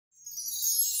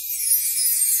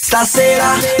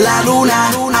Stasera la luna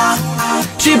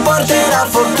ci porterà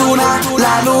fortuna,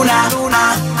 la luna.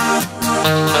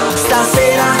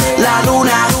 Stasera la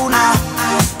luna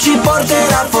ci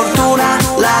porterà fortuna,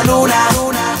 la luna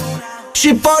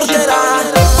ci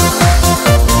porterà.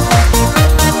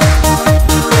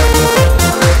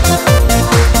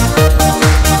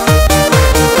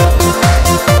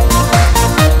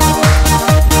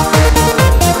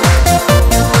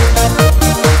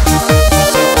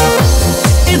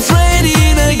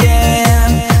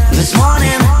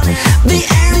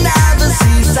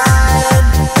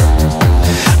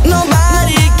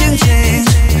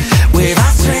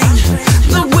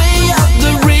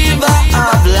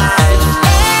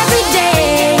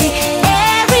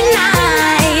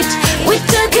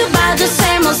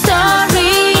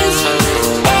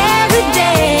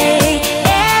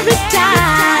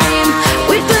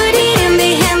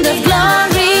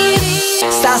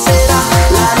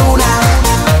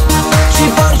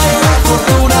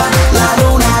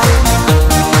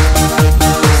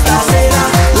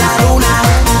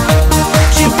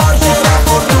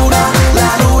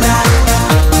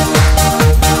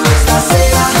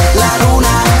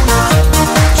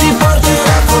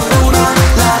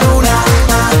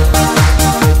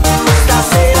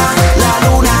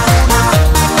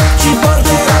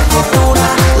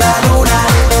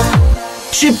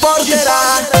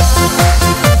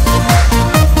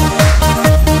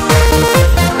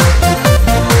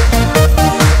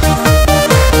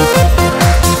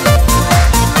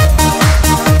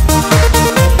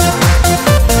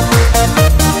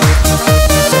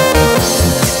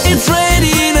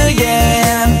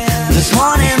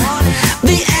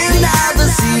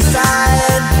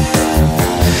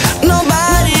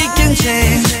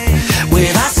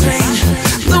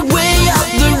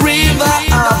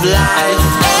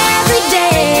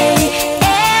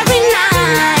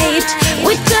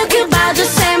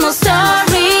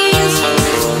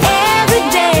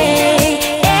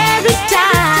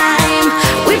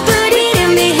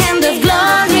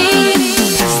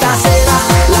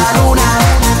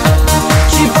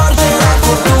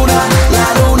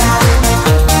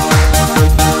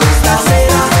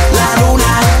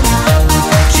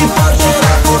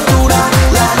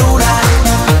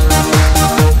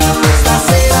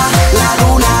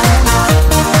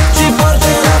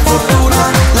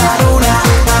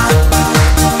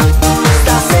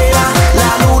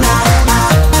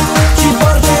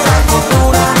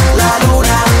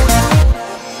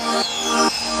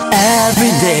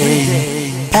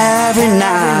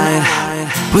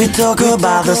 We talk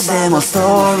about the same old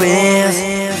stories.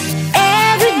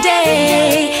 Every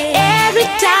day, every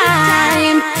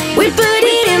time, we put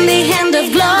it in the hand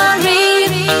of glory.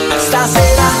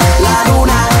 Stasera la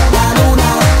luna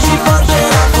ci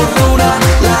porterà fortuna,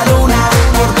 la luna,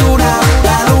 fortuna,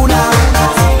 la luna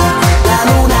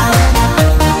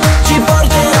ci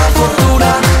porterà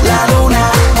fortuna, la luna,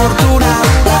 fortuna,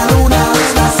 la luna.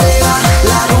 Stasera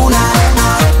la luna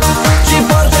ci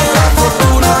porterà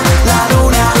fortuna, la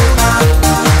luna.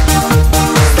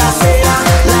 Stasera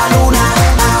la luna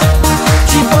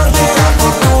ci porterà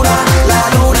fortuna, la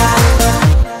luna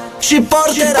ci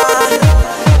porterà.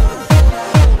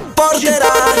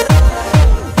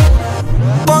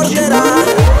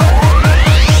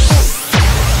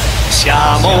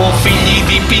 Siamo figli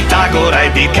di Pitagora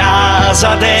e di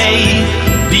Casadei,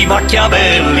 di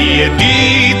Machiavelli e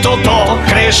di Totò,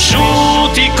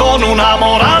 cresciuti con una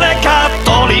morale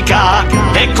cattolica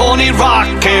e con il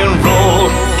rock and roll.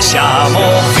 Siamo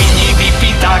figli di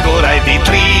Pitagora e di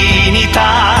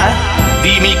Trinità,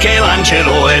 di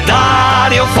Michelangelo e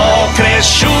Dario Fo,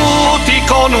 cresciuti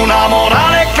con una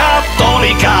morale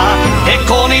cattolica e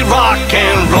con il rock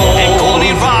and roll, e con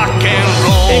il rock and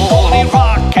roll, e con il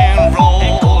rock and roll,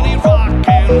 e con il rock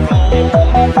and roll, e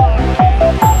con il rock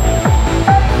and roll.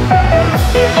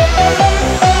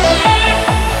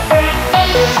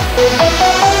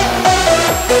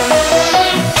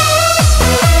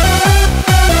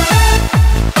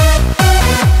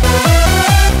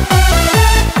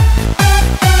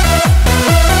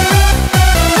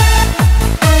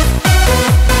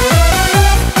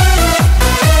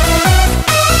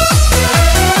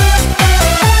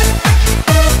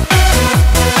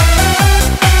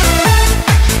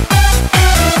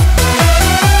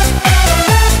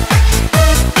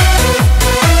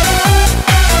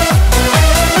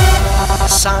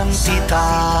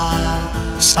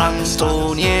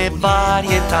 Santoni e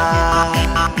varietà,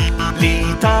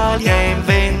 l'Italia è in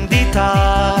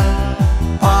vendita,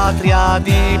 patria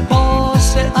di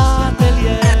posse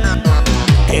atelier,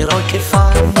 eroi che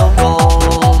fanno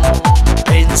gol,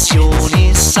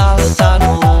 pensioni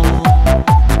saltano,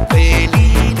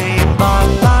 velini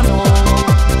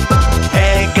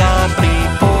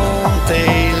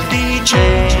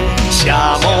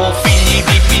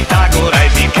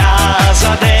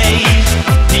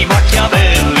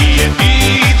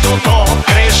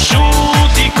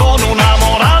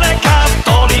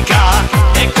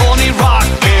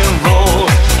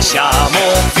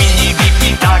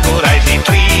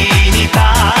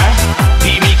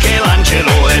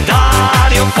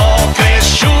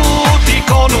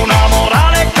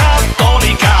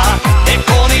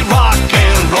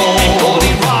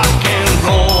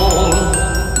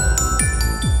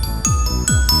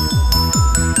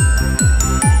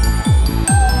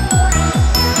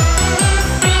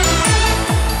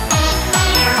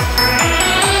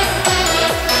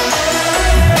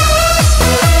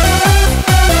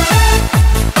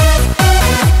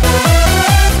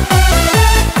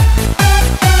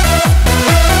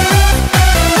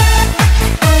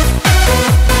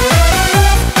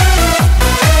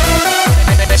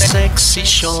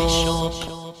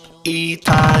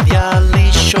L'Italia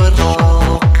liscio e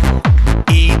rock,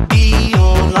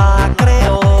 Dio la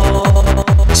creò,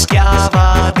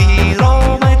 schiava di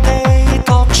Roma e dei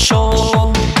talk show,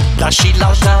 la scilla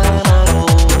ottanaro,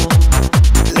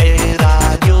 le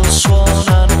radio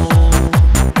suonano,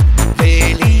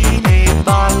 le linee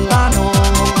ballano,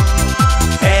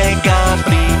 e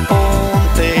Gabri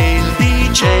Ponte il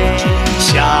DJ.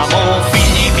 Siamo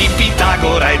figli di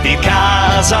Pitagora e di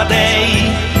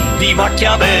Casadei, di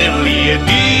Machiavelli e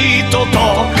di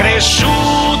Totò,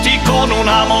 cresciuti con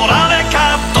una morale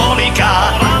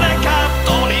cattolica.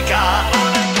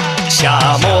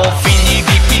 Siamo figli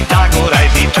di Pitagora e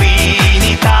di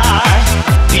Trinità,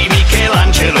 di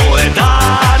Michelangelo e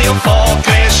Dario Fo,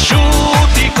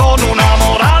 cresciuti con una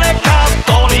morale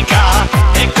cattolica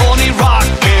e con il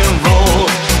rock and roll.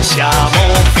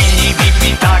 Siamo figli di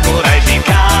Pitagora e di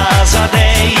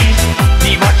Casadei,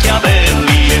 di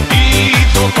Machiavelli e di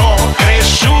Totò,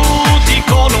 cresciuti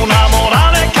con una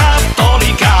morale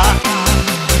cattolica.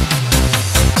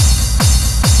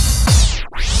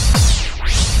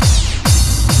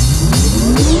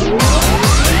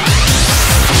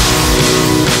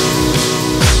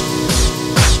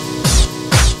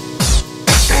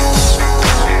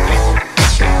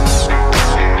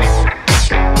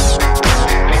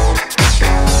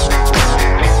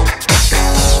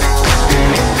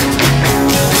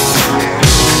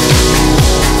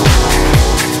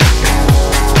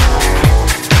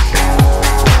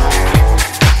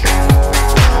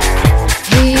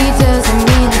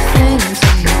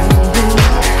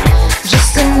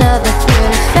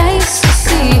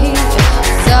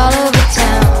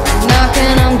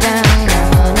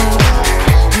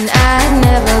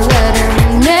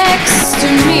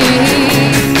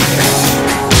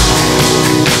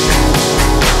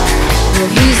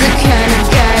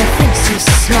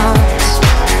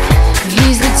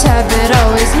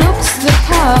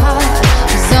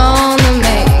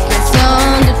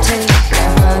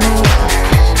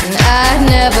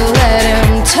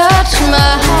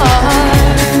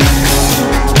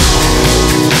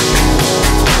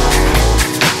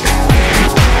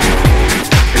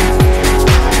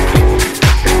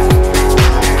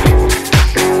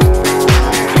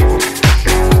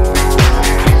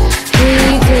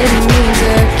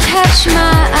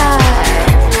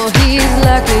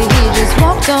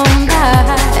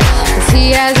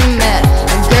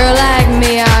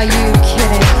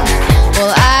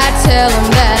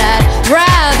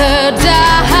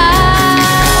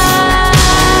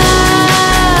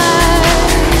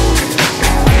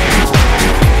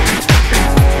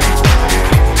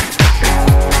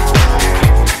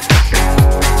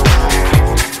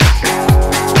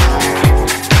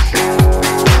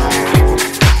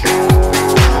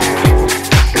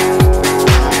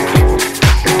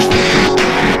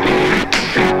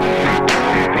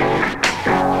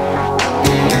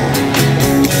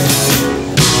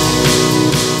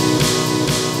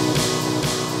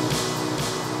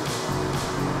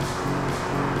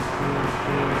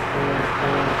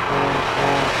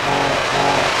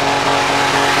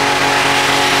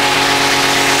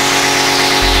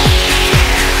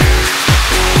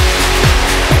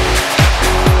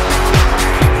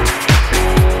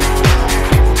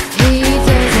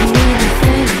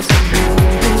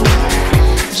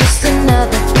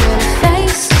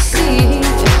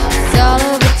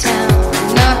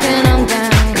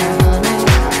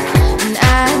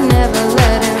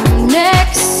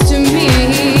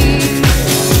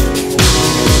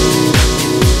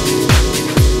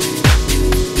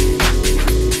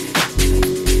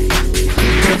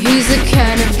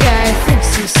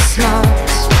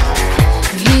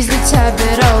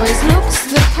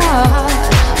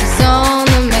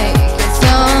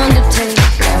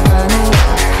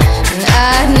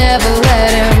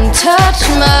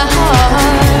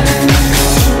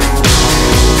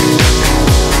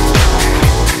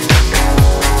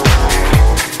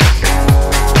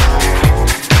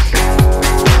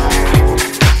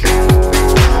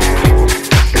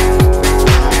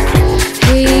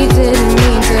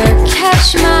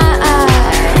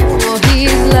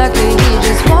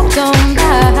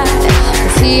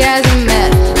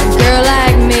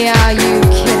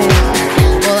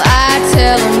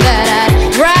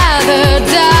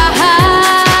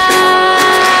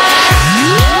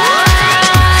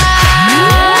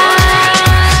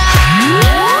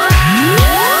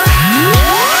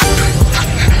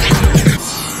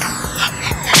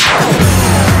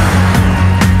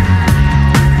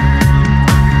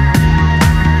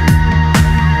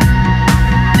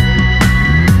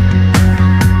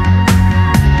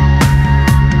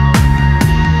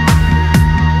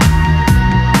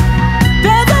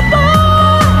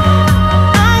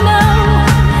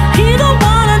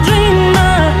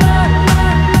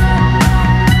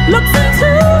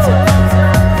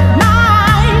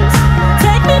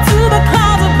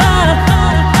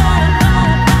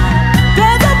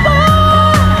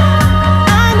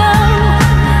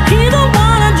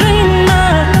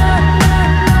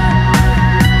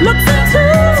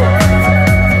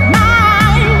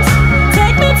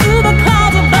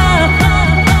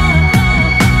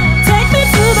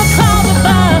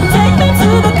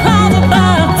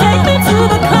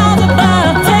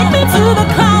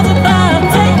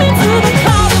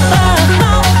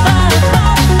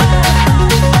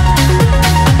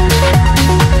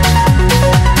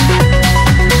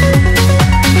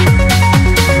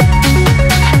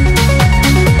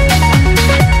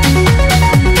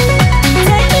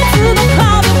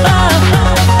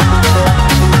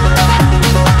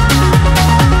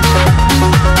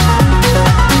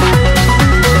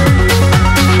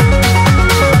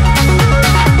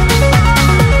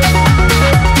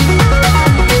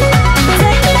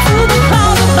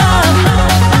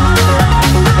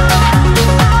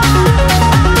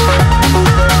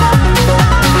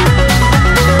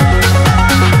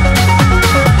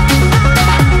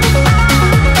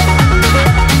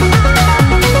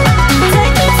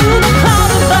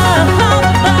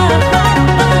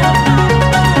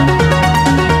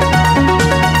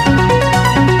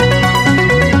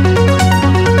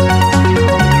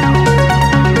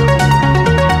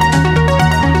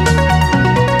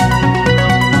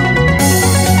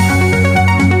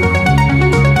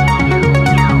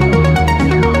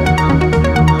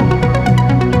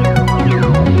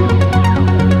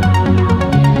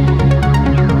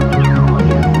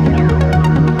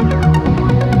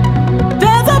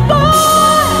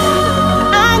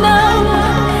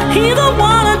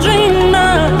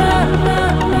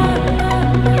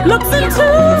 looks into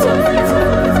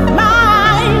my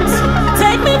eyes.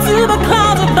 Take me to the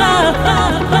clouds above.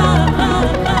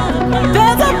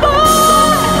 There's a boy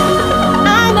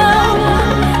I know,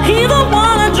 he's the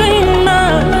one I dream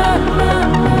of.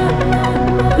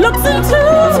 Looks into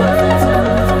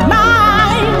my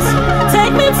eyes.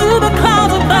 Take me to the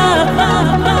clouds above.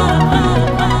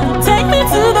 Take me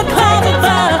to the clouds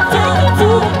above. To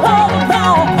the clouds above.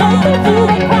 To the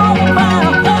clouds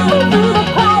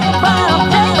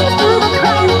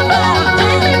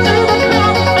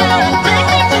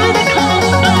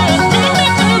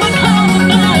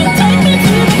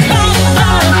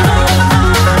above.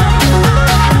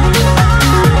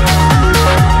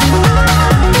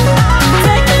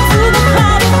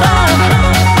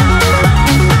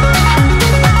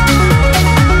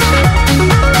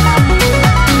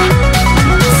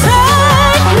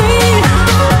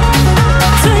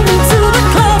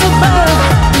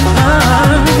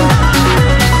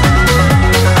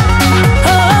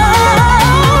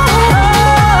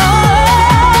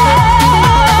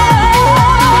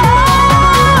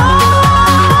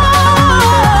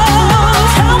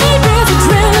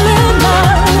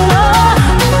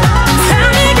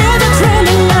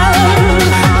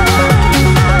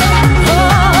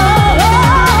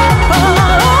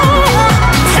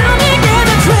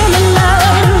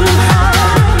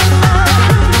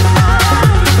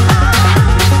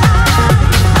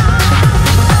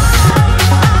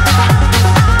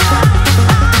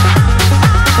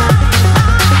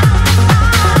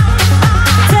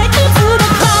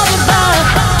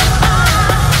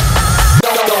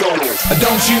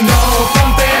 Don't you know,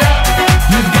 pump it up,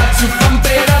 you've got to pump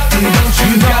it up. Don't you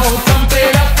know, pump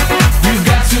it up, you've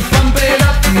got to pump it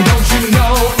up. Don't you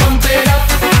know, pump it up,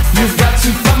 you've got to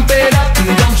pump it up.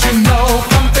 Don't you know,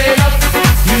 pump it up,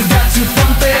 you've got to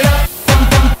pump it up. Pump,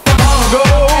 pump, pump. All go,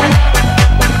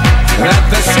 let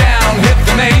the sound hit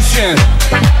the nation.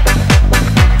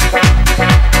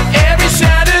 Every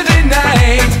Saturday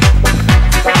night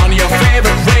on your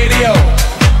favorite radio.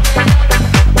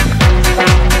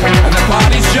 And the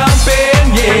party's jumping,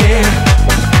 yeah,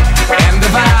 and the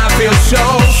vibe feels so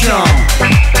strong.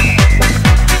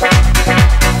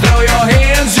 Throw your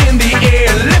hands in the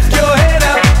air, lift your head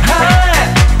up high.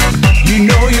 You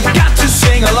know you've got to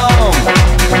sing along.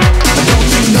 Don't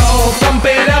you know, pump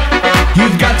it up,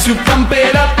 you've got to pump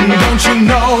it up. Don't you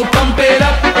know, pump it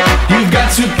up, you've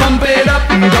got to pump it up.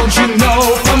 Don't you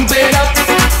know, pump it up,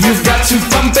 you've got to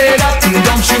pump it up.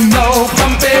 Don't you know,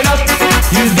 pump it up,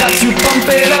 you've got to pump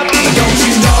it up. Don't you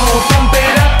know, pump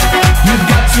it up, you've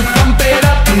got to pump it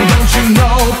up. Don't you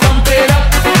know, pump it up,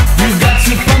 you've got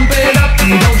to pump it up.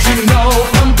 Don't you know,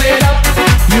 pump it up,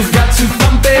 you've got to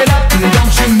pump it up.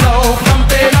 Don't you know,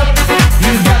 pump it up,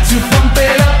 you've got to pump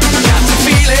it up. Got to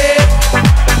feel it.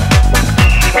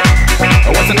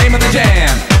 What's the name of the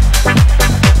jam?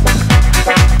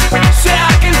 Say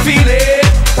I can feel it.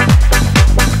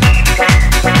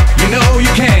 You know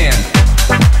you can.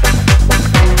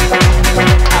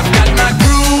 I've got my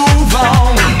groove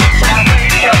on,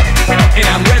 and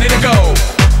I'm ready to go.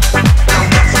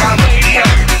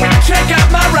 Check out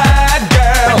my ride,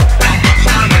 girl.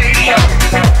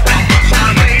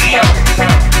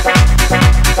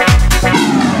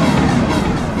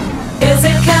 Is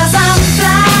it 'cause I'm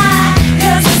fly?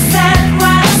 'Cause I said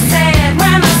what I said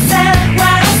when I said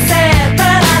what I said,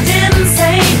 but I didn't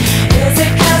say. Is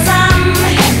it 'cause I'm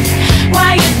hip? Why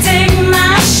you dig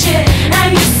my shit and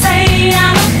you say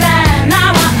I'm a fan?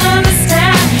 Now I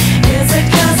understand. Is it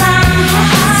 'cause I'm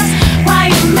hot? Why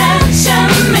you mention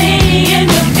me in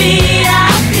your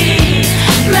VIP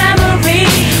memory?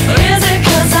 Or is it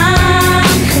 'cause I'm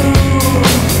cool?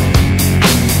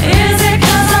 Is it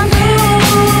 'cause I'm cool?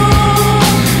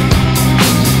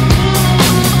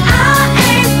 I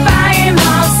ain't buying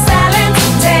or selling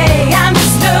today. I'm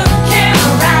just looking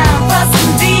around for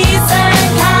some decent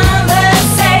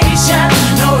conversation.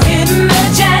 No hidden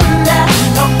agenda,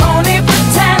 no phony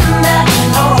pretender,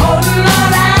 no holding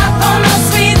around for no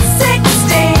sweet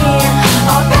 16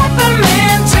 or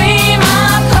peppermint dream.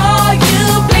 I'll call you,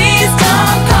 please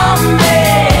don't call me.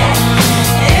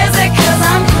 Is it 'cause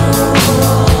I'm cool?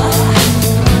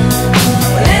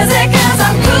 Is it 'cause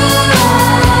I'm cool?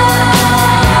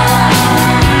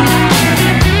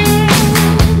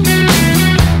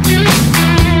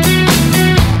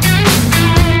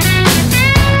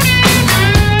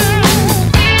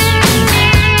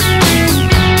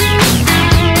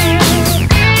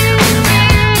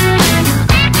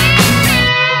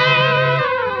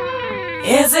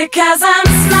 Is it 'cause I'm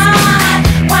smart?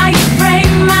 Why you break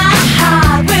my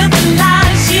heart with the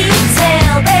lies you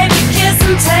tell? Baby, kiss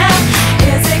and tell.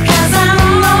 Is it 'cause I'm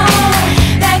wrong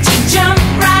that you jump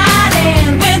right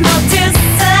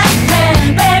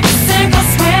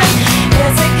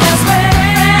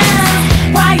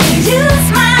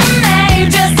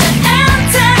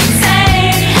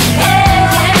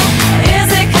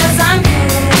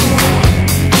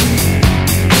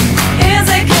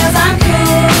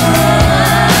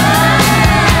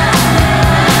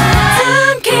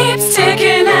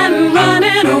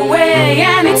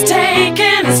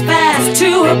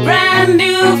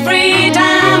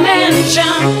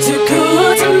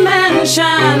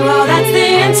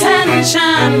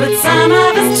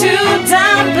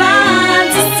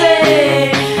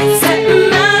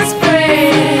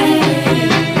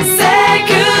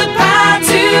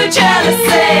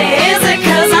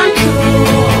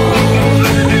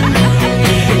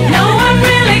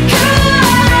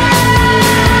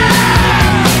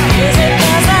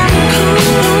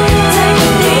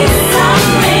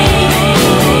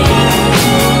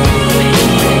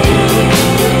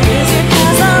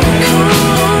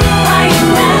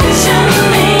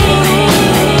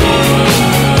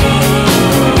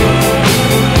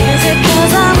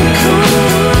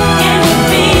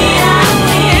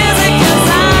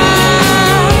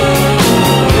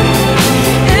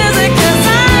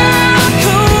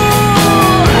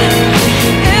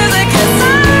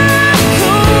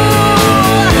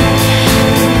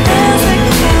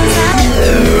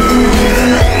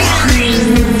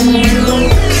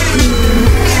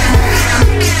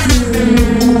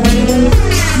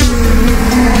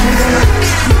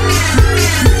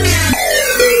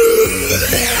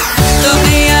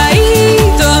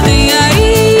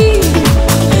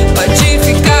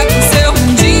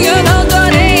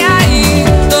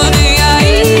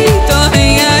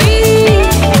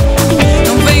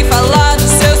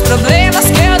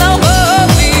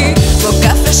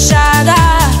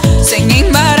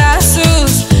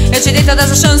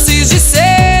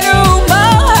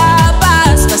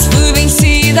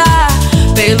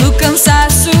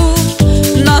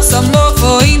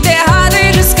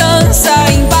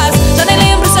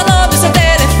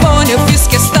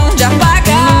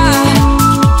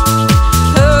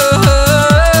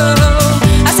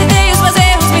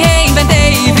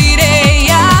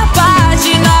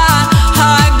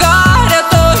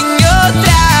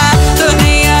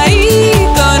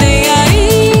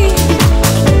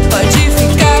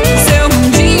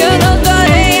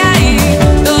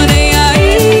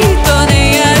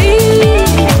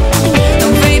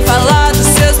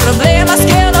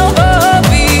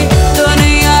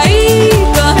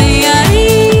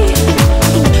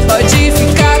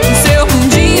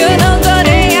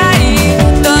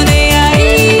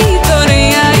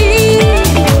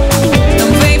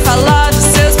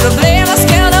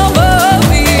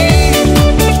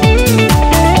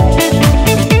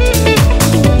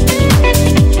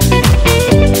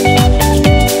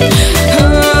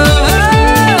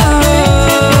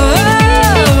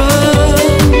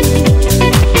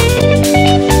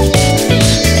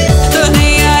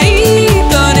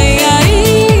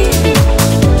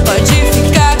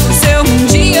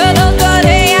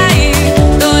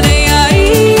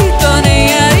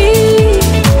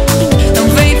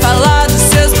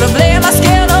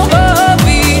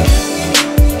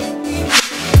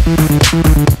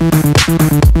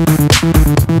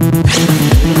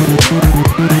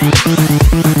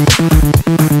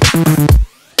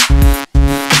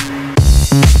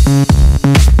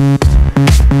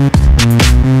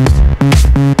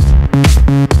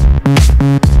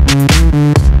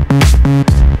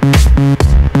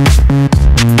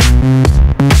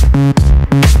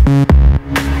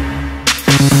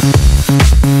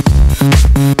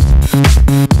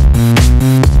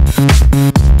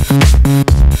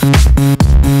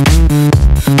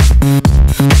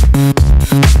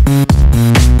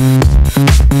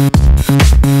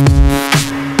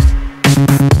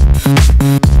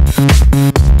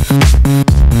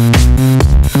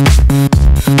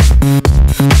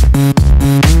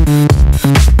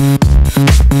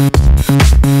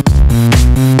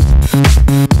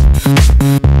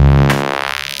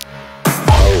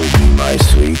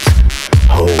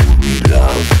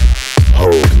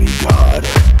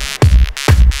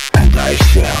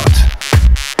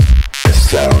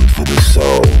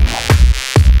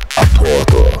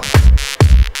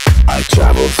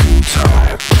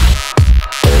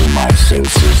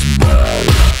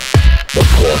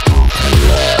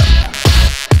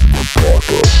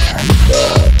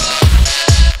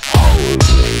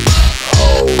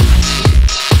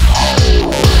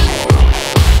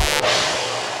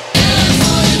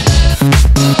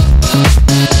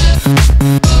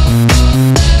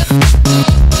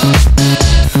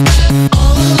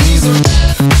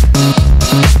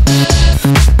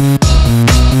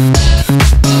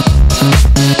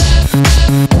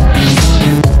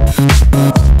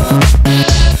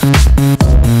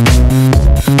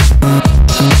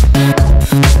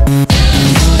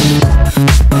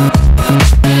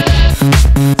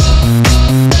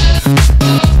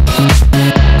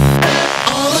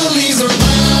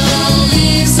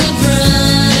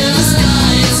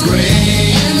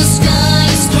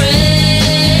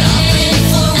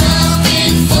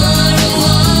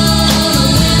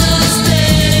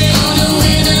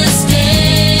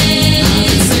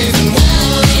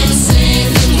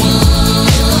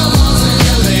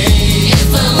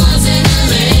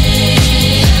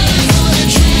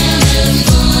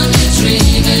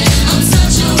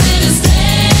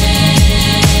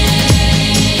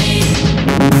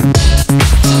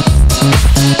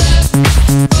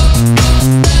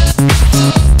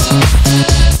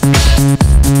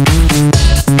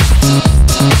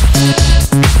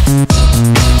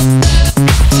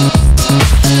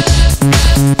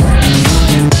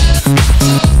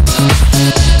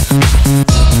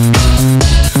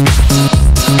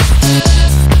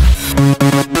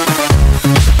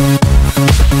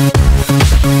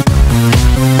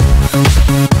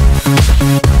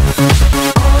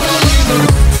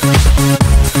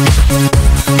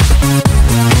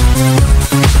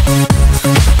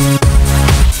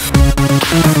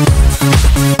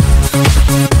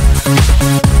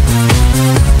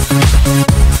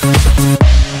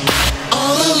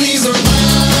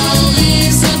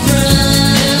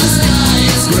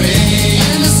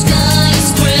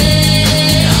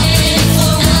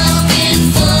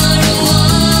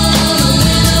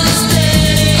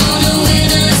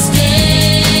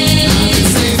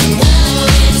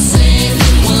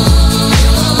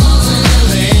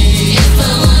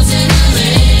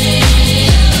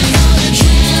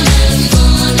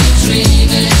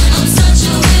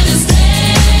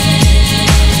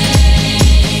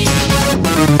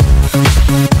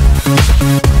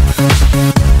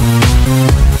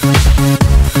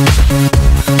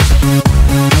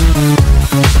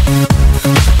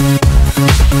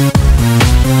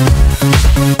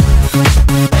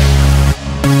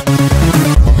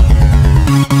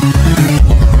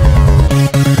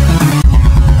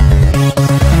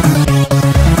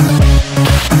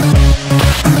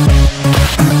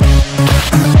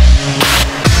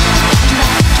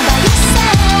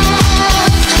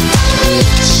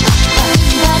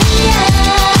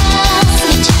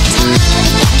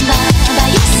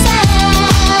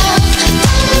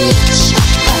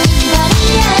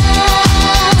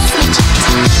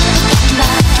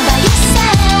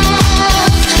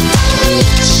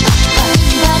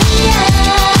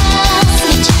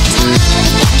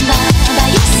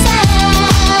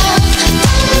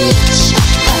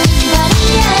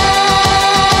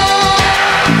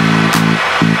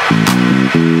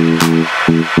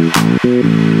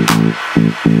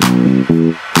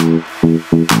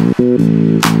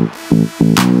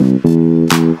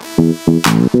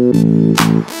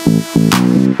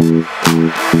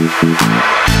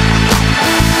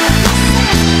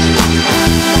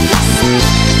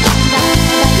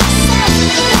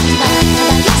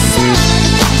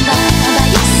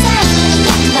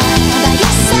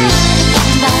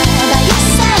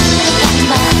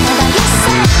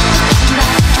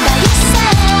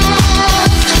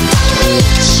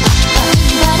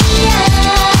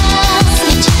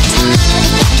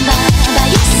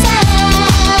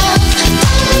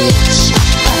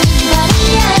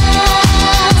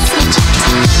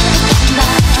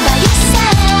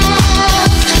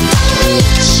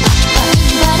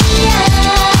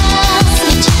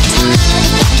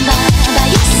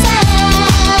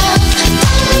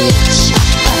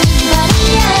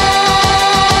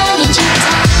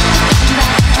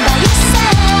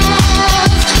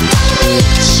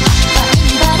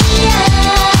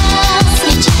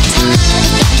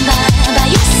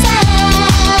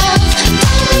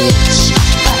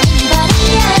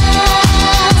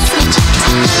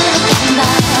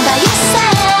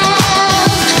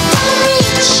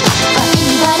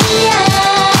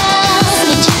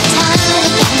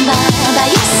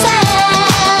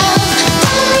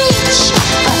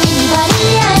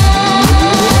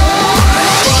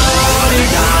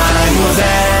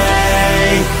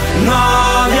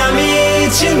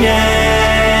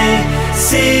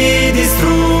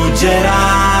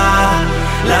distruggerà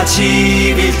la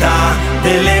civiltà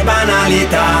delle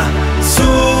banalità.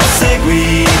 Su,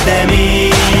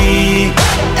 seguitemi,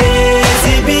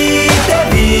 esibitevi,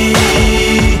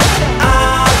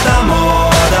 alta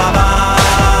moda va,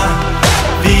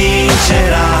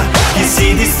 vincerà chi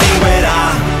si distinguerà.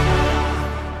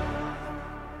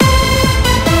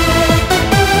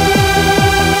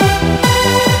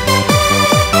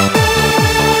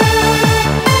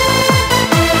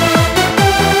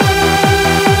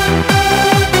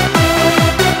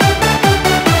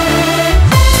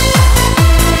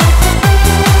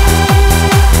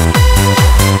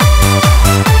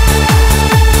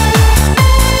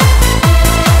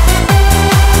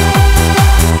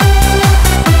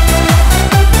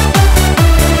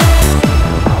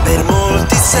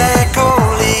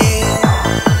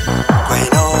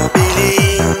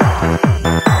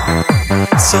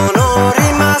 Sono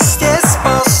rimasti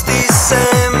esposti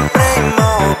sempre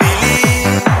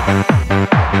immobili,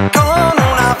 con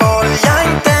una voglia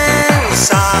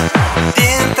intensa di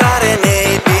entrare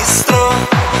nei bistrò.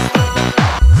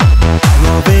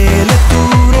 Nuove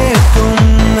letture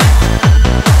con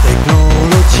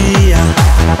tecnologia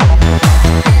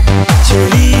ce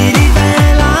li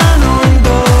rivelano in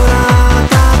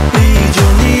dorata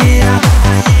prigionia.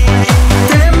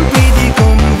 Tempi di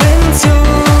convenzioni,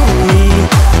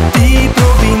 di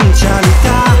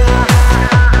provincialità,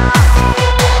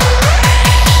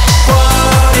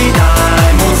 Fuori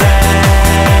dai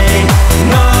musei,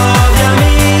 nuovi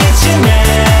amici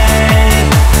miei,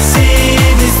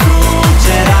 si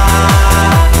distruggerà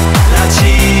la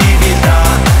civiltà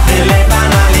delle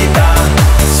banalità.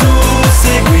 Su,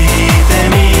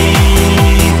 seguitemi,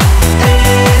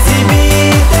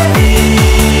 esibitevi,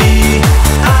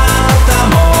 alta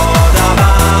moda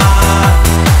va,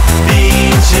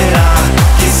 vincerà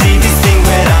chi si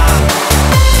distinguerà.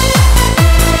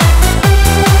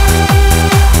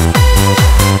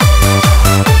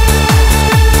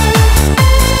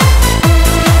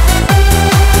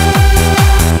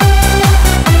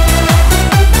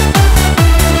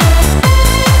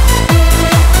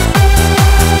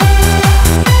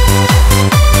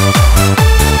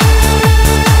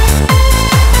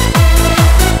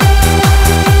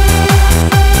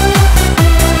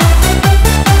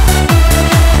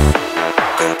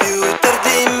 computer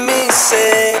dimmi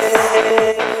se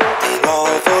di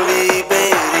nuovo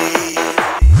liberi.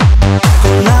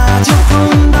 Con la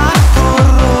Gioconda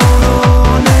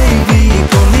corrono nei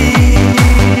vicoli,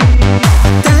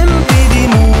 tempi di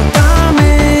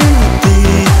mutamenti,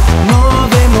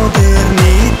 nuove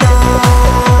modernità.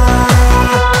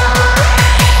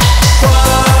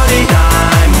 Fuori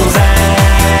dai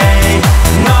musei,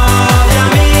 nuovi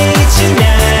amici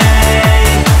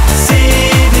miei, si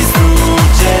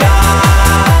distruggerà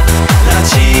la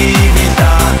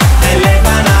civiltà delle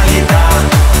banalità.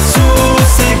 Su,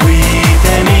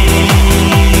 seguitemi,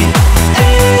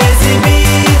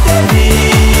 esibitevi,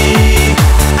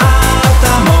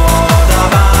 alta moda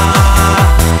va,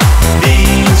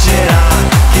 vincerà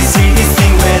chi si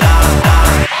distinguerà.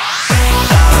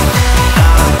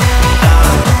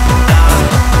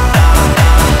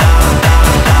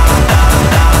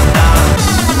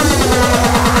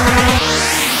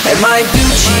 E mai più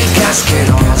ci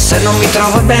cascherò. Se non mi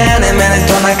trovo bene me ne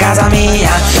torno a casa mia.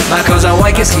 Ma cosa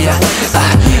vuoi che sia?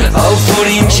 Oppure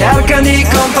in cerca di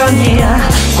compagnia.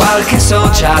 Qualche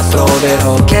socia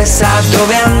troverò che sa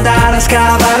dove andare a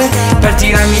scavare per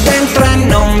tirarmi dentro e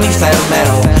non mi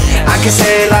fermerò, anche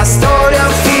se la storia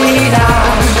finirà.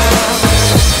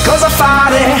 Cosa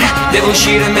fare? Devo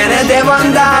uscire, me ne devo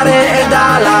andare, e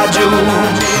da laggiù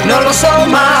non lo so,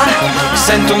 ma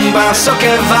sento un basso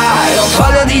che va e ho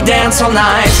voglia di dance all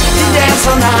night,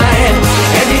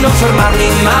 e di non fermarmi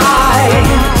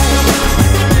mai.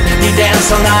 Di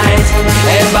dance all night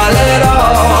e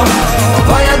ballerò, ho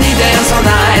voglia di dance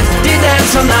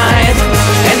all night,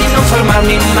 e di non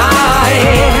fermarmi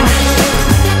mai.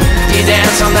 Di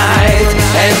dance all night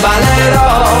e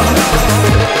ballerò.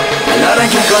 Allora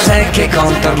che cos'è che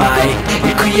conta ormai?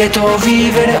 Il quieto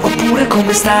vivere oppure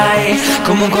come stai?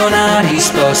 Comunque una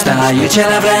risposta io ce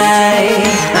l'avrei.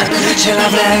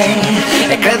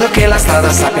 E credo che la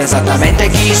strada sappia esattamente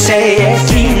chi sei e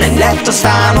chi nel letto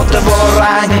stanotte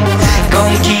vorrai,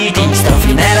 con chi ti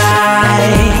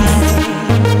strofinerai.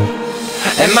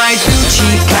 E mai più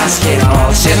ci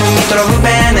cascherò. Se non mi trovo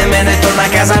bene me ne torno a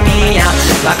casa mia.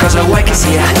 Ma cosa vuoi che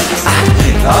sia?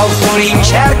 Oppure in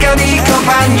cerca di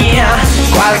compagnia.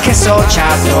 Qualche socia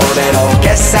troverò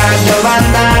che sa dove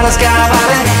andare a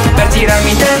scavare per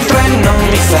tirarmi dentro e non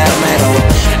mi fermerò,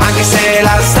 anche se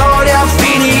la storia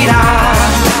finirà.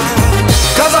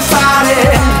 Cosa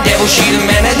fare? Devo uscire,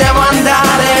 me ne devo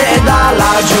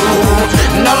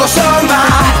lo so, ma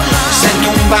sento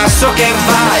un basso che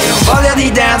vai. Ho voglia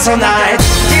di dance all night,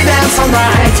 di dance all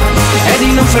night, e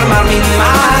di non fermarmi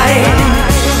mai.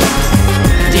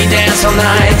 Di dance all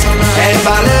night e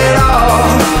ballerò.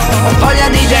 Ho voglia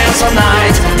di dance all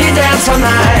night, di dance all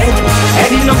night, e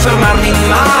di non fermarmi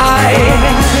mai.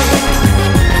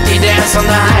 Di dance all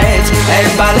night e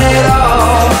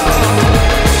ballerò.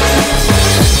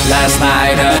 Last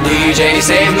night a DJ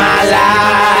saved my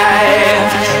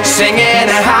life, singing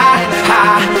a ha,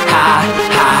 ha, ha,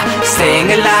 ha,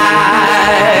 staying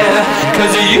alive.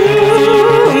 'Cause you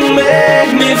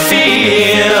make me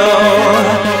feel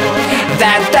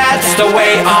that's the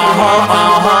way,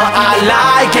 I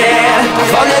like it.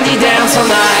 Voglia di dance all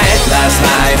night. Last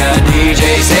night a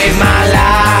DJ saved my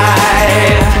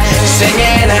life,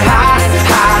 singing a ha,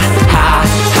 ha, ha,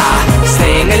 ha,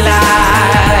 staying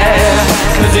alive.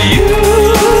 'Cause you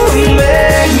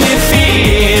make me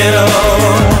feel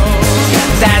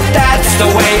that's the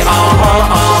way,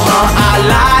 I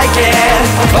like it.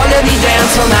 Voglia di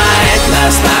dance all night.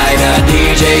 Last night a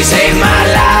DJ saved my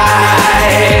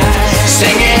life,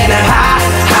 singing a ha,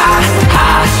 ha, ha,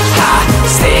 ha,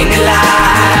 staying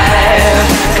alive.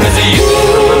 'Cause you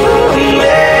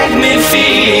make me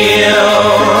feel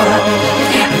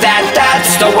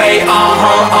that's the way,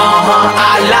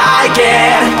 I like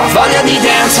it. Voglia di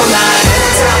dance all night.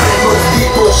 Most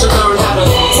people should learn how to.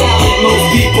 Most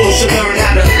people should learn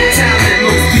how to.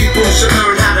 Most people should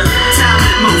learn how to.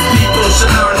 Most people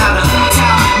should learn how to.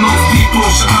 Most people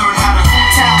should learn how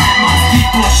to. Most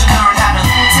people should learn how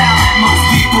to. Most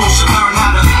people should learn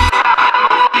how to.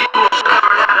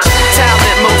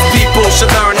 Talent, most people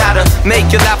should learn how to make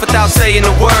you laugh without saying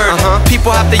a word.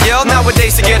 People have to yell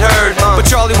nowadays to get heard. But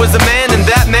Charlie was a man and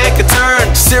that man could turn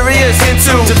serious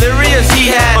into delirious. He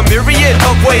had a myriad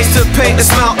of ways to paint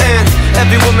this mountain.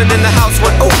 Every woman in the house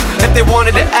went, oh, if they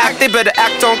wanted to act, they better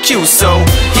act on cue. So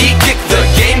he kicked the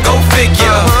game, go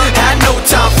figure. Had no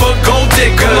time for gold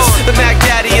diggers. The Mac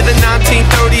Daddy of the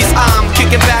 1930s. I'm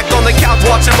kicking back on the couch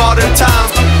watching Modern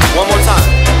Times. One more time.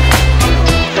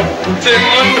 Te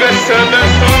mândră de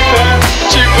suntă,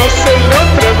 ci fosse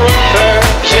l'altra volta,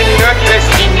 și non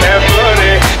cresti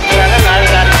nevoie, la la la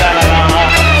la la la la.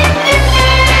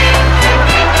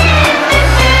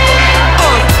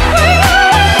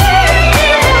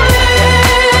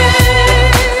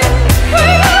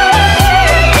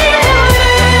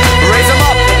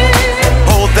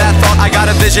 I got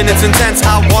a vision, it's intense.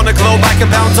 I want a globe I can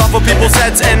bounce off of people's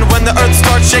heads. And when the earth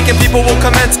starts shaking, people will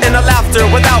commence in a laughter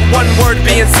without one word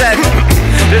being said.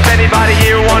 Does anybody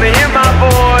here want to hear my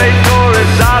voice? Or is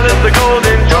silence the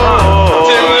golden joy?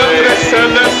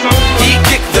 He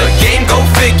kicked the game, go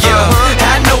figure.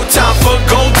 Had no time for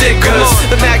gold diggers.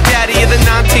 The Mac Daddy of the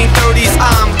 1930s.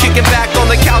 I'm kicking back on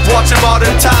the couch watching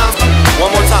Modern Times.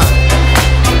 One more time.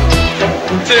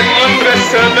 Te mândră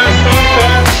de suntă,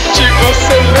 ci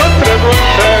fosse l'altra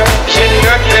volta, și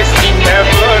non cresti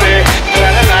nevoie, la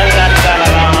la la la la la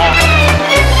la.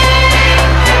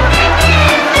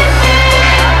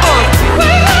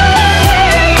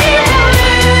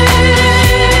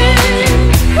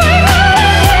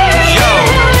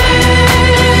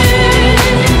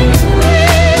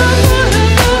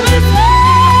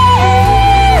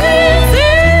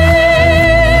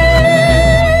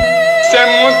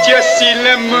 Si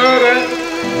le măre,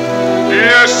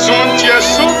 le sunt ya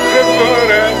sopra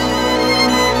fără,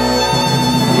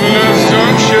 le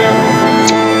sunt ya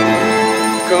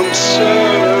comme ça.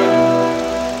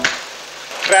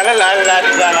 Tra la la la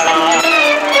la la.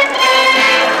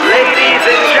 Ladies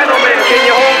and gentlemen, can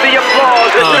you hold the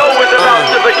applause? The show is about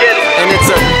to begin. And it's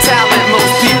a talent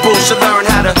most people should learn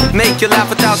how to make you laugh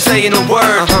without saying a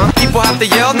word. People have to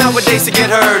yell nowadays to get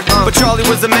heard. But Charlie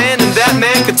was a man and that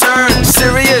man could turn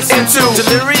serious into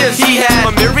delirious. He had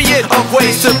a myriad of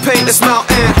ways to paint this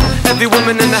mountain. Every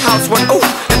woman in the house went, oh,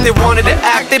 if they wanted to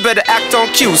act, they better act on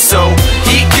cue. So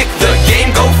he kicked the game,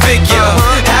 go figure.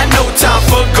 Had no time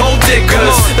for gold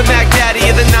diggers. The Mac Daddy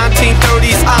of the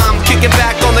 1930s. I'm kicking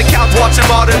back on the couch watching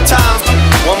Modern Times.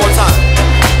 One more time.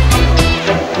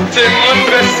 Te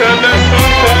mândră de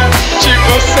suntă, ci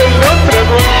fosse l'altra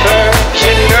volta, și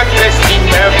non cresti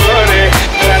nevoie,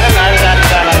 la la la la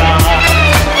la la la.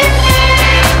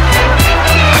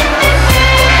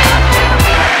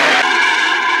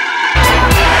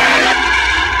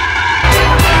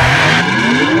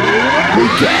 We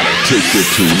gotta take it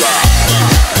to life.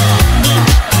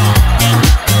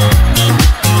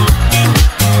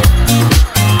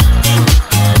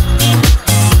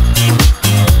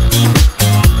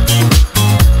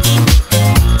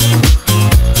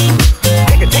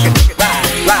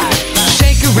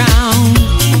 Shake around,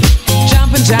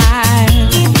 jump and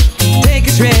jive, take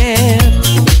a trip.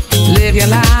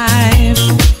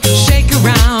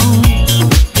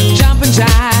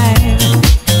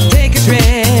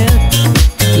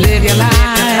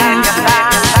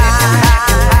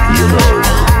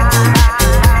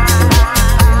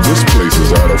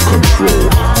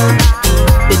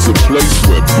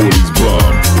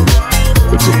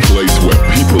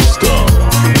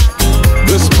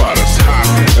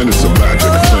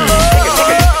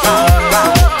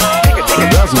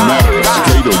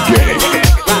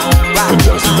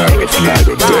 if night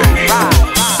or day.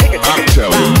 I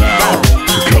tell you now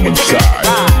to come inside,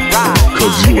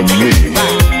 'cause you and me,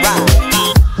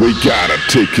 we gotta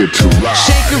take it to ride.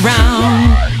 Shake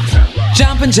around,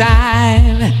 jump and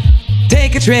jive,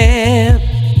 take a trip,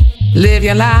 live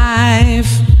your life.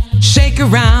 Shake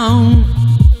around,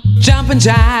 jump and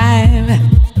jive,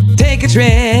 take a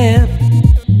trip,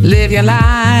 live your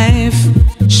life.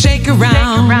 Shake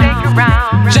around,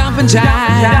 jump and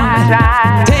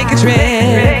jive, take a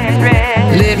trip,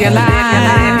 live your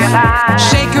life.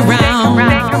 Shake around,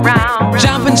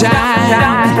 jump and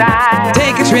jive,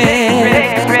 take a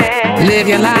trip, live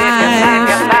your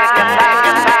life.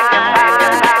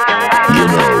 You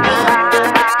know,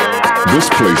 this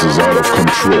place is out of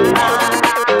control.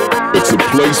 It's a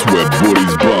place where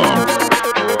booties bump.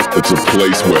 It's a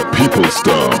place where people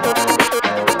stomp.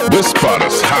 This spot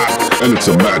is hot and it's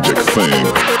a magic thing.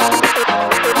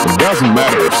 It doesn't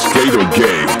matter if straight or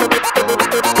gay.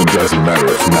 It doesn't matter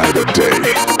if night or day.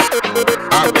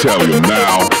 I tell you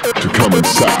now to come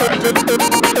inside,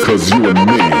 'cause you and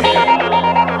me,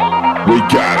 we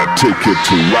gotta take it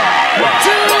to ride.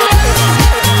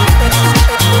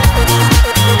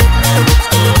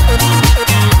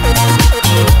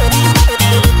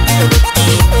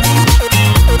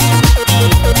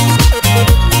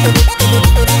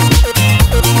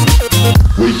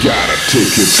 We gotta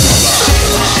take it to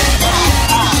life.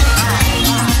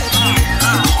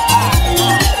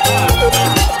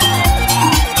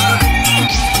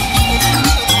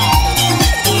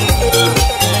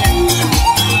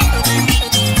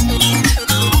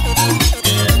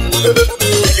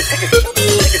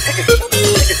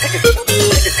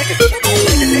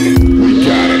 We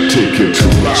gotta take it to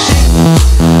life.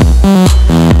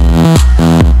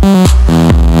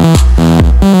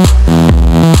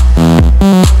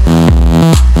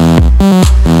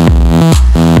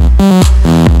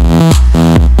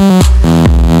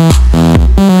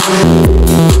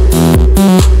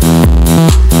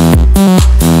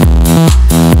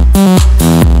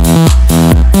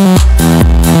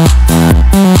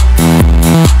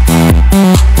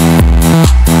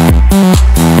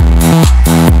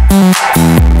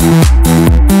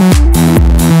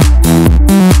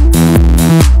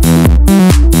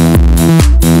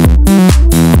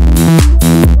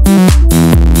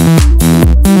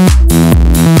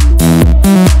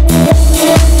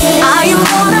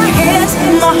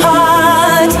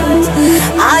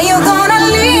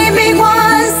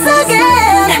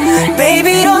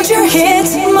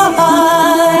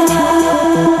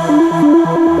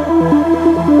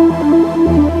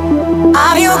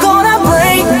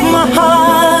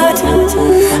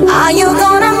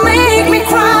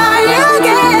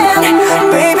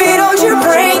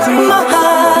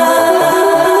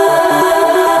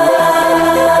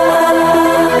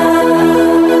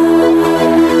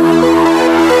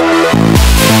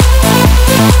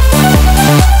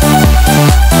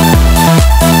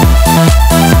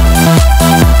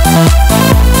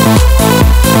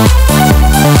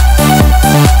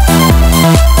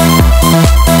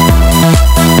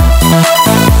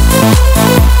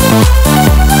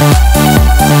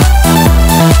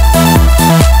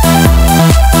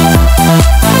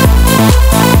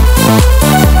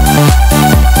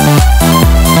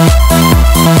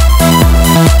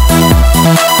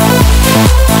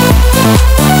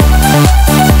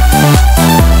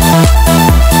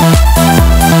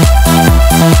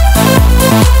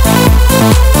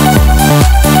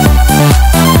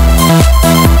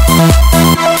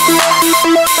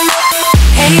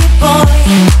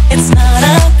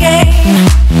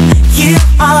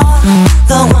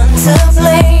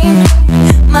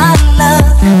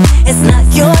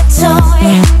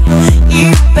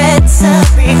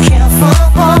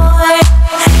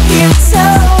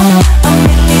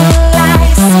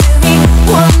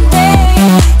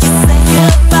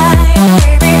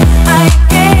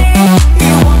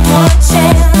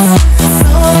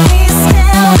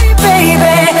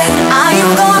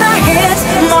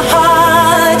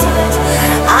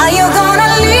 Are you gonna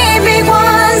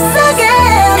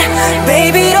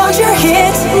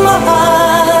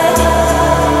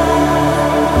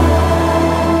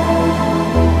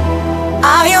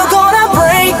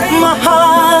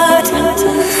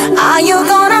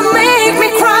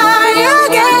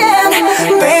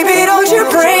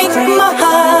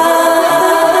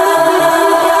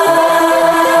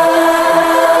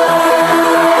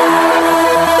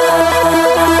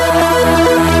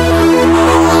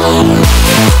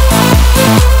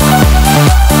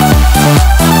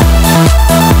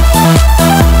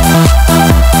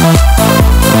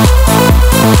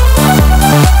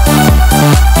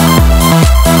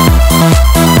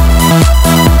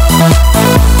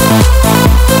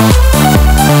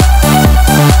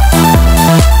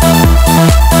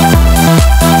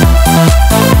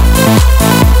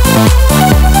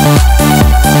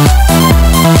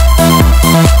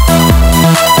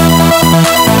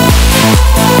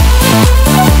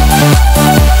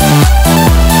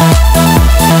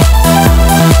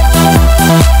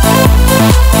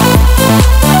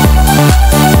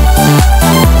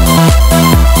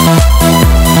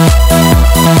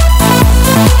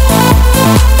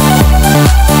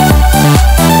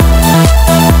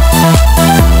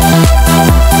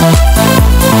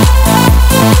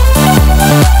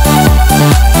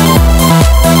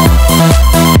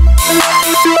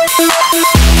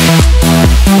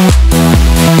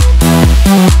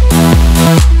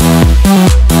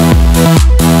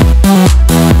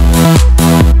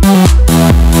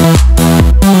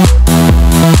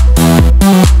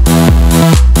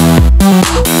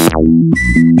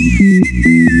Mă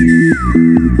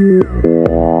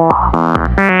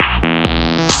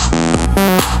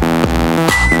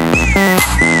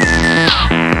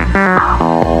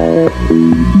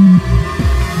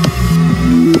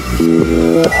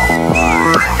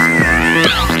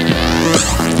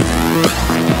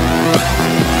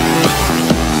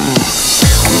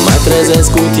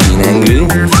trezesc cu tine în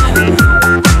gând,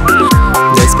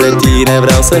 despre tine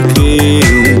vreau să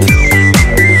cânt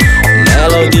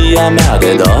melodia mea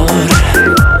de dor,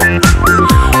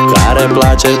 care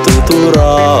place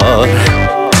tuturor.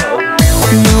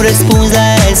 Nu răspunzi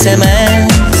la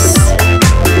SMS,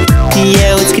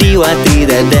 eu îți scriu atât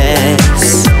de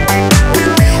des.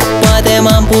 Poate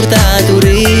m-am purtat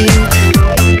urât,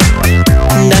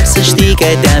 dar să știi că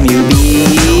te-am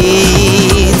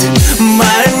iubit.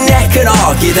 Mă înnec în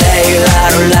ochii tăi, la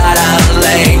rulara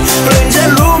lei, plânge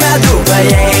lumea după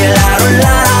ei, la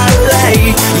rulara lei.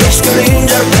 Ești un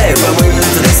înger pe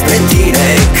pământ, despre tine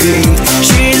cânt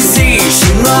și zi și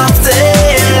noapte,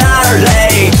 la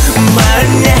lei. Mă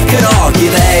înnec în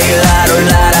ochii tăi, la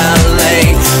rulara lei,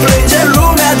 plânge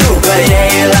lumea după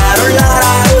ei, la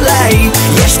rulara lei.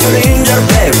 Ești un înger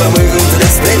pe pământ,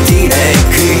 despre tine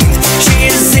cânt și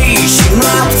zi și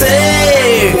noapte.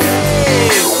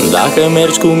 Dacă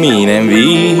mergi cu mine în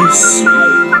vis,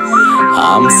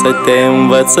 am să te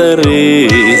învăț să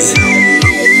râzi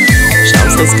și am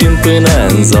să-ți cânt până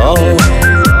în zor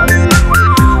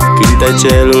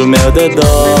cântecelul meu de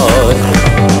dor.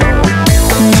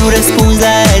 Nu răspunzi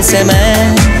la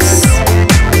SMS,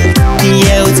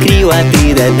 eu îți scriu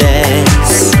atât de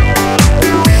des.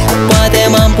 Poate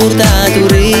m-am purtat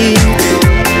urât,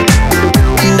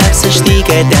 dar să știi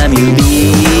că te-am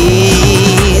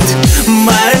iubit.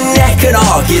 Mă înnec în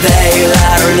ochii tăi, la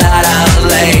rulara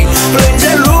lei,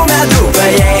 plânge lumea după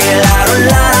ei, la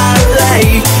rulara lei.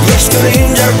 Ești un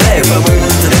înger pe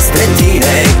pământ, despre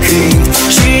tine cânt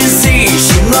și zi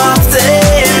și noapte,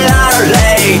 la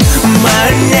lei. Mă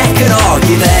înnec în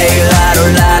ochii tăi, la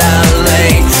rulara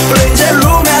lei, plânge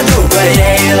lumea după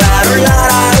ei, la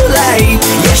rulara lei.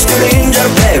 Ești un înger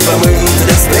pe pământ,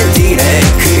 despre tine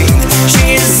cânt și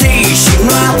zi și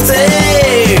noapte.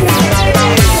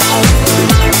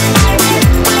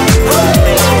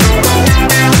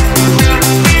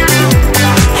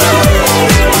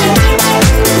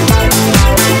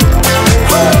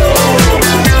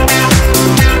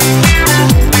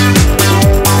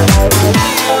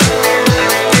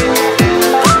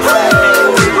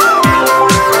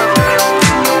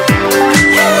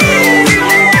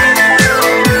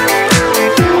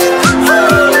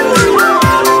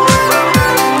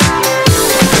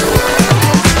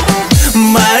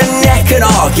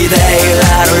 Ochii tăi,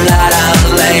 la rulara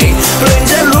lei,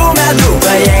 plânge lumea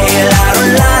după ei, la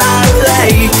rulara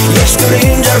lei. Ești un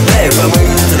înger pe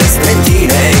pământ, despre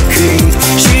tine cânt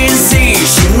și zi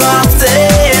și noapte,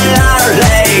 la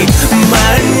lei. Mă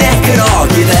înnec în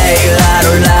ochii tăi, la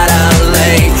rulara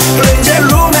lei, plânge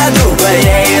lumea după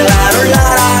ei, la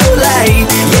rulara lei.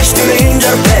 Ești un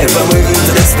înger pe pământ,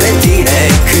 despre tine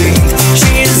cânt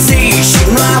și zi și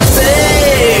noapte.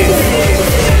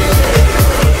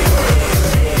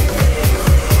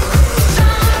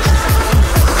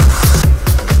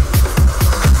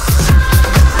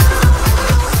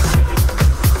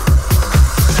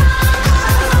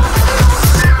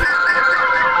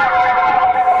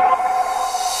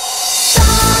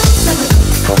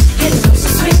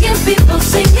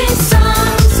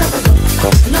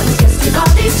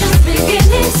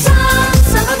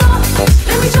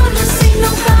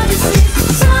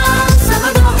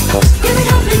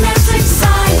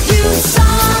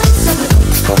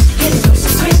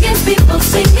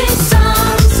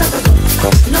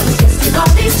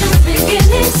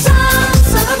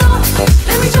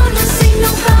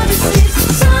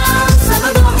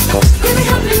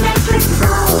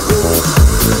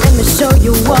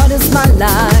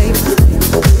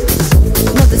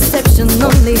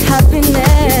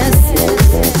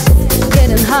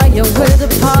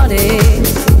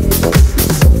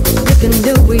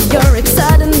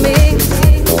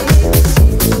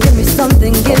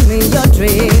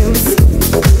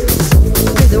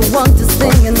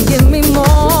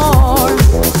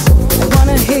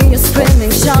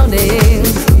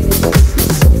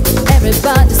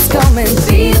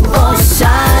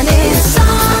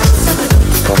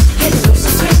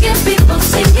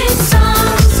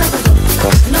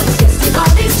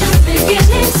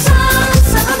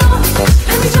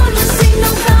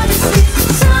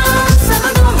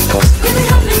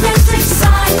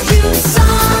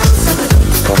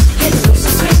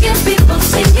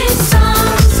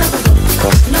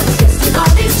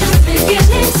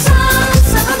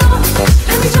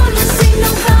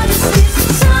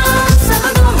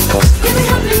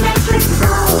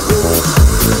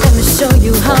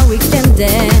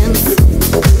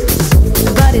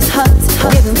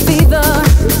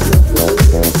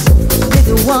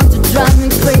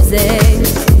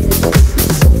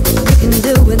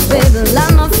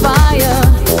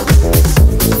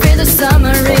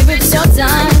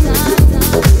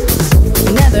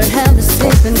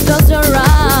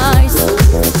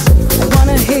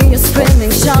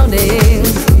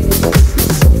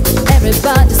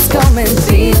 everybody's coming,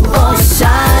 people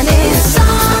shining.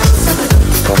 Songs of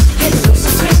the hey,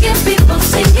 losers ringing, people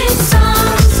singing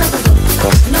songs of the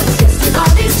not just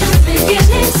everybody's just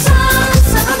beginning.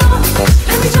 Songs of the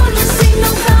every joy you sing,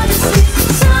 nobody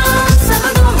sleeps. Songs of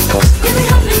the give me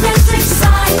happiness,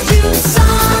 excite you.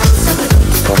 Songs of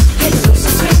the hey,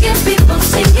 losers ringing, people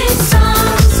singing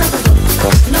songs of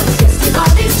the not just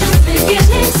everybody's just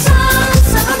beginning.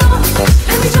 Songs of the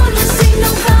every joy you sing,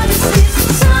 nobody sleeps.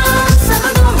 Songs of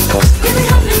the give me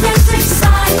happiness,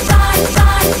 excite, die,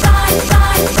 die, die,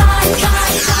 die, die, die,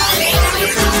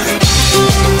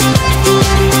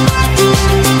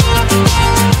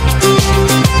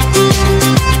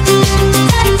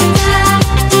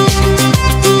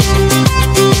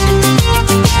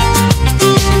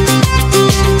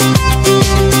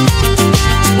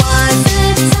 Was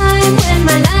a time when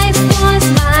my life was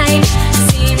mine,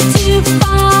 seemed to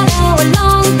follow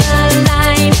along the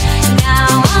line.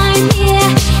 Now I'm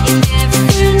here in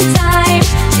different time,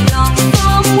 long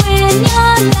from when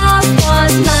your love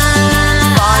was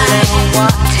mine. Follow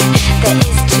what there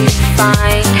is to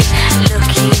find,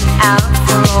 looking out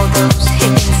for all those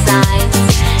hidden signs.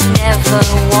 Never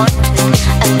wanted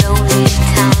a lonely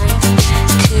time,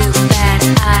 too bad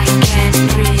I can't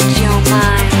read your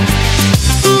mind.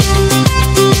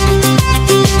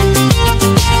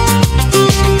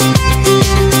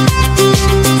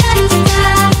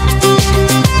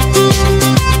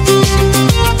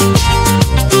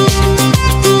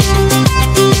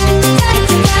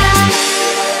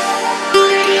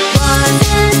 Was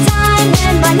a time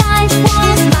when my life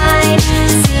was mine,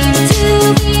 seemed to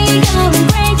be going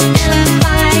great and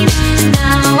fine.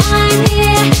 Now I'm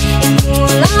here in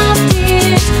full of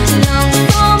tears, long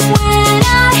from when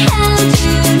I had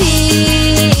to leave.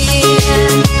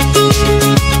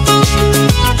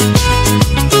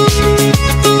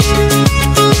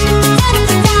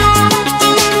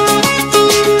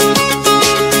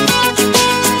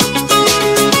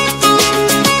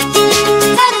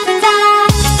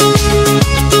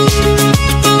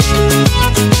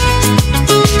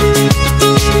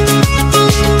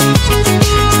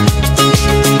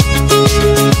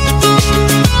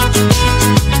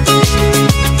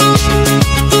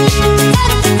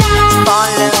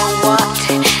 Follow what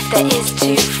there is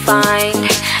to find,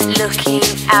 looking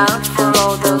out for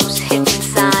all those hidden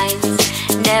signs.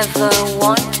 Never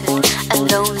wanted a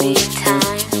lonely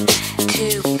time,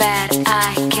 too bad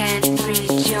I can't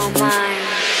read your mind.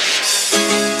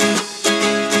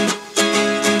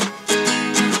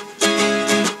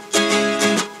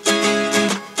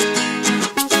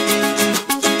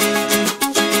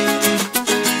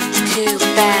 Too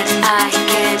bad I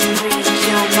can't read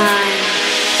your mind.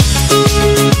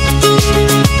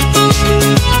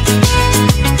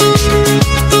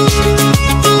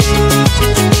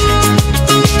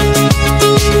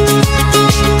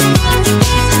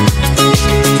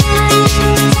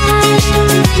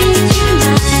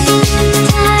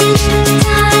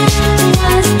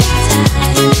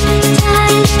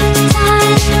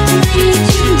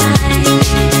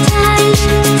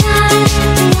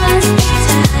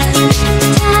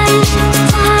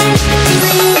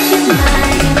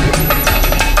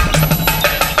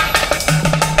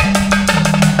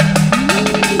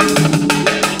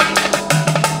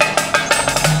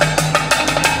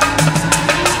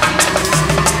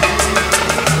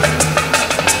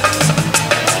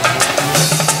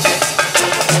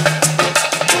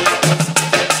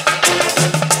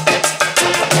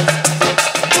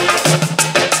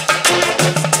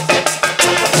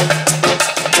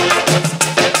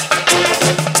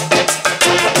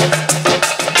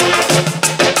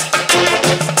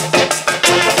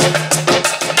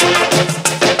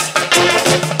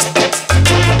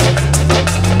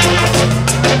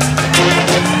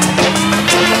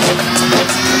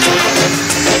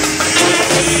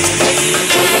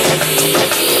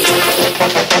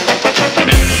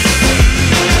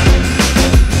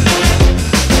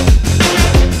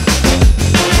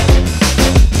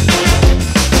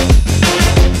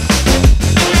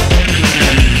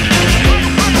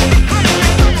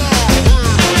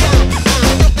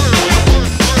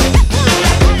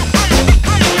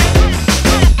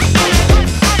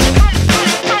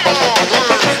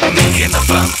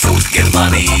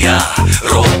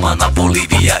 Roma, Napoli,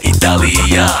 via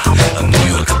Italia, New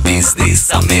York, business,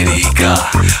 America,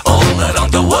 all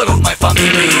around the world, my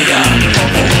familia.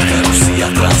 Vodka, Russia,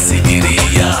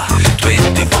 Transibiria,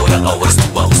 24 hours to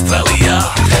Australia,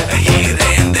 here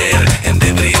and there and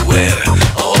everywhere,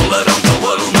 all around the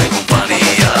world, my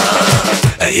compagnia.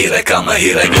 Here I come,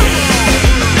 here I go.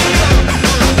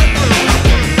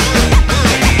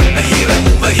 Here I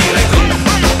move, here I go.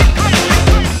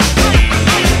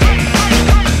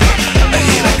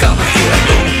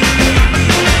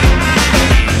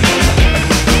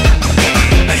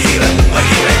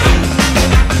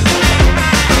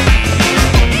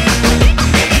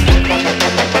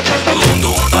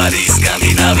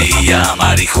 Moldavia,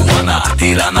 marihuana,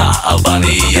 Tirana,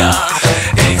 Albania,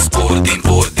 export,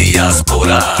 import,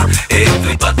 diaspora,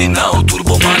 everybody now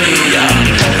turbomania,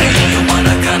 Rio,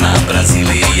 Maracana,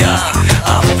 Brasilia,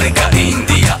 Africa,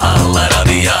 India, All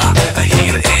Arabia,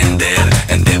 here and there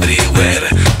and everywhere,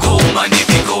 go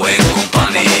magnifico and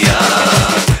compagnia,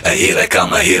 here I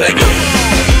come, here I go.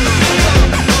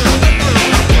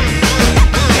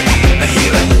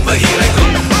 Here I move, here I go.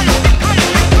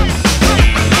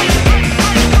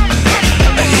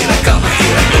 Here I come,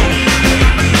 here I go.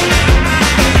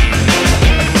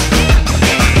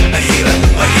 Here I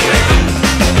move, here I go.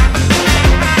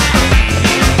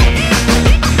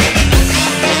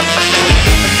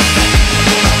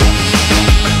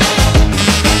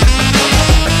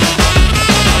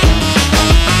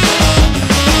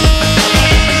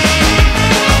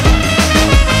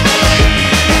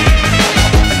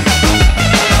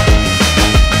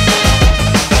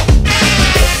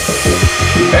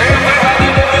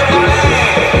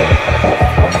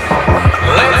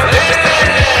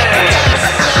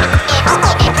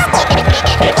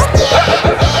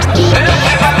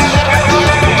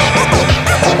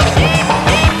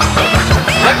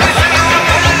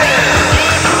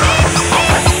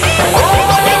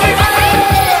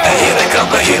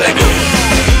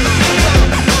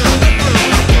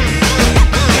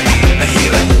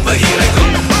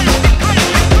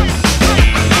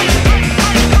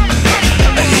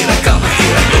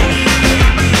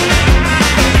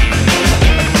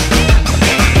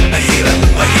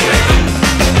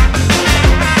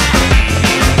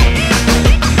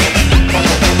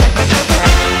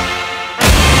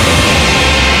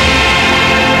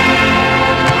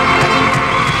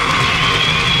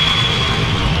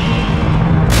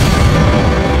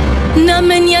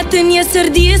 Ты не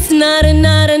сердись, на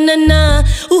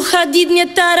уходить не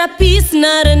торопись,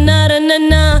 на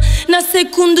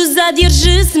секунду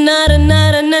задержись,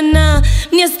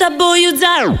 мне с тобою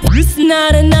зарубись, на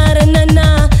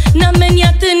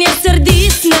меня ты не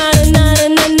сердись, на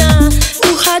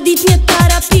уходить не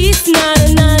торопись,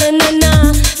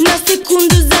 на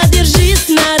секунду задержись,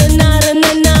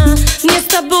 мне с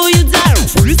тобою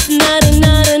зарубись,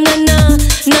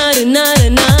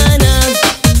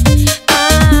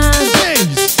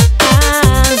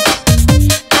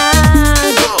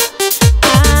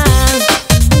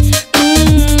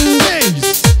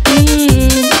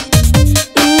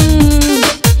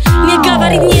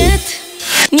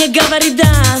 говори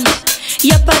да,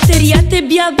 я потерять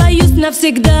тебя боюсь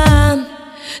навсегда.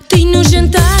 Ты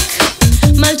нужен так,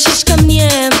 мальчишка мне,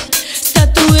 с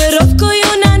татуировкой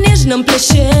на нежном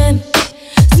плече.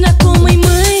 Знакомый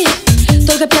мы,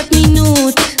 только 5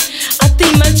 минут, а ты,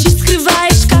 мальчик,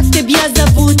 скрываешь, как тебя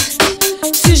зовут.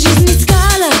 Всю жизнь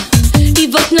искала, и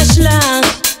вот нашла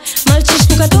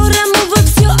мальчишку, которому вы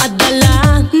все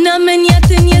отдала. На меня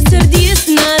ты не сердись,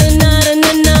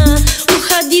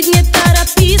 уходить не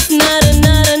торопись, на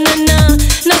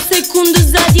секунду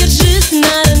задержись,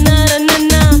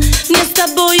 мне с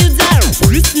тобою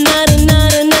зарубись,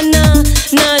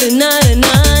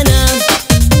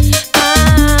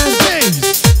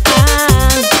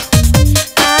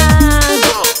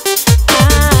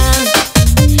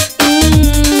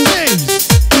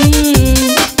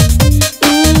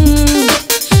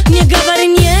 Не говори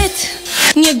нет,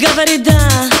 не говори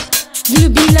да.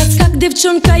 Влюбилась, как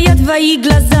девчонка, я твои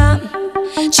глаза.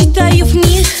 Читаю в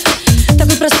них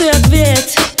такой простой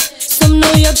ответ: со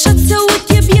мной общаться у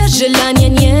тебя желания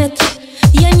нет.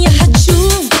 Я не хочу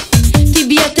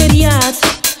тебя терять,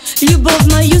 любовь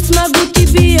мою смогу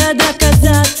тебе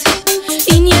доказать.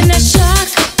 И не на шаг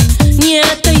не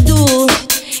отойду,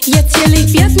 я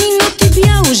целых 5 минут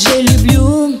тебя уже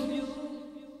люблю.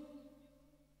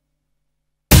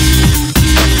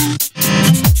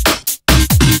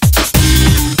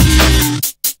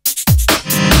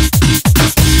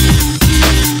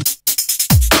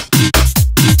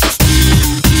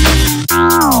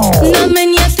 На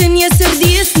меня ты не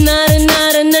сердись,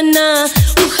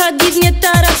 уходить не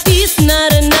торопись,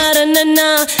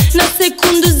 на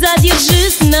секунду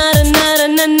задержись,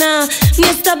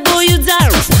 мне с тобою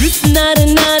зарубись,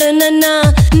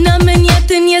 на меня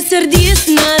ты не сердись,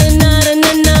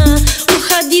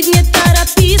 уходить не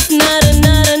торопись,